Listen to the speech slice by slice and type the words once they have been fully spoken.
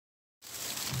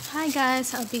Hi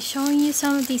guys, I'll be showing you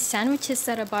some of these sandwiches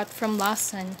that I bought from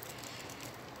Lawson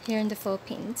here in the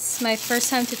Philippines. My first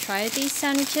time to try these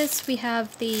sandwiches. We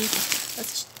have the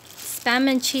spam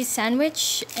and cheese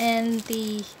sandwich and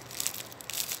the,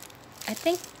 I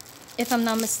think if I'm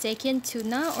not mistaken,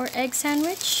 tuna or egg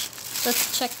sandwich.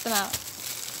 Let's check them out.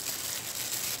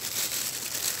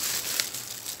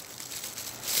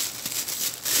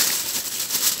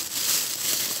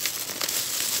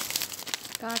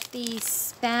 Got the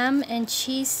spam and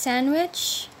cheese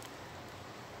sandwich.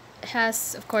 It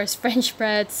has, of course, French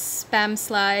bread, spam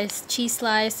slice, cheese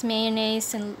slice,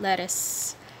 mayonnaise, and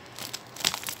lettuce.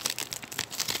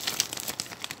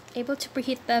 Able to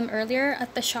preheat them earlier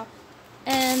at the shop.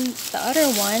 And the other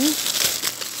one,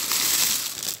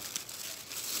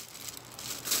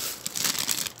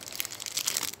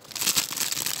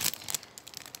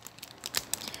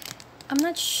 I'm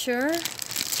not sure,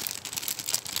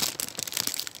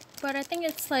 but I think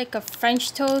it's like a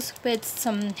French toast with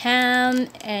some ham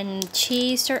and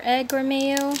cheese or egg or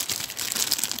mayo.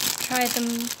 Try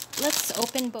them. Let's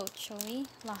open both, shall we?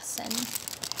 Lawson.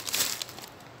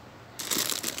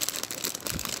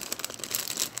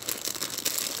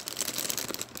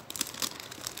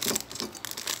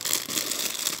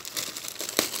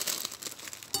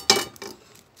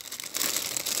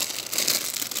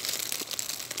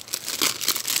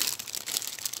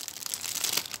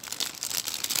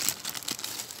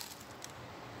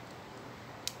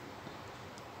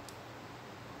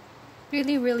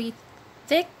 Really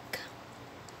thick.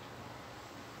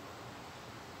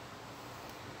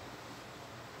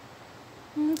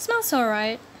 It smells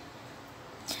alright.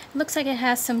 Looks like it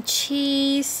has some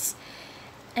cheese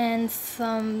and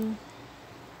some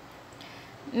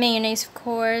mayonnaise, of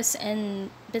course, and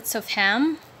bits of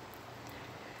ham.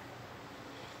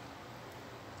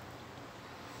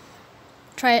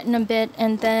 Try it in a bit,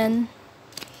 and then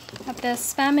have the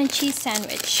spam and cheese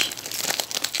sandwich.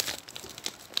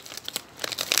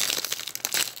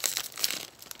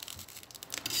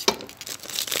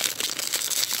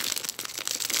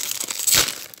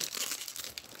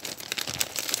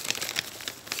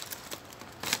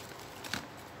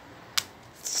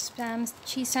 Spam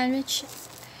cheese sandwich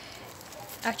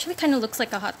actually kind of looks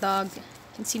like a hot dog. You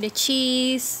can see the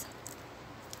cheese,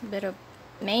 a bit of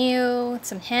mayo,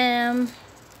 some ham.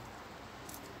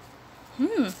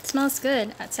 It smells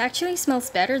good. It actually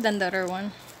smells better than the other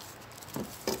one.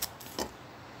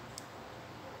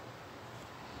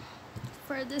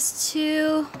 For this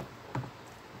to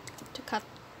cut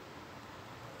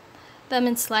them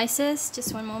in slices,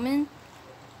 just one moment.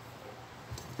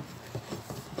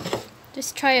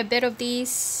 Just try a bit of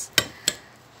these.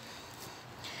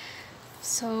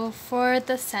 So for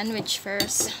the sandwich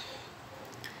first.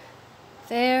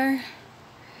 There.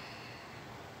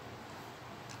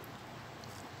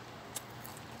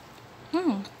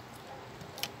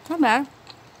 Not bad.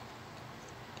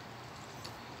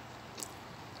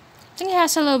 I think it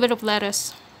has a little bit of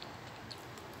lettuce.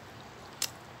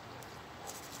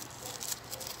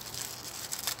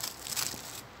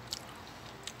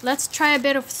 Let's try a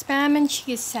bit of spam and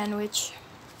cheese sandwich.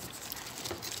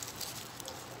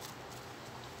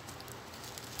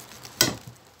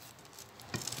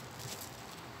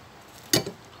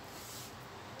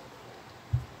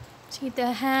 See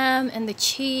the ham and the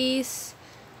cheese.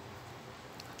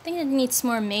 I think it needs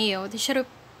more mayo. They should have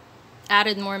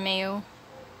added more mayo.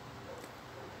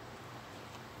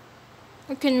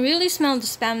 I can really smell the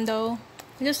spam though.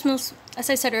 It just smells,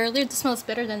 as I said earlier, it smells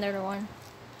better than the other one.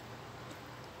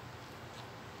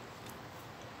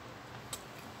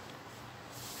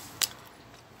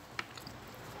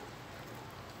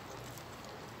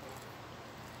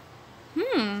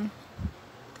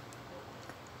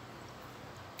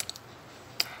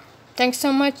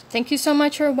 Thank you so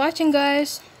much for watching,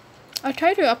 guys. I'll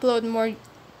try to upload more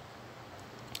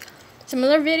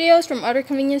similar videos from other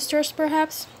convenience stores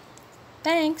perhaps.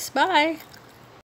 Thanks, bye.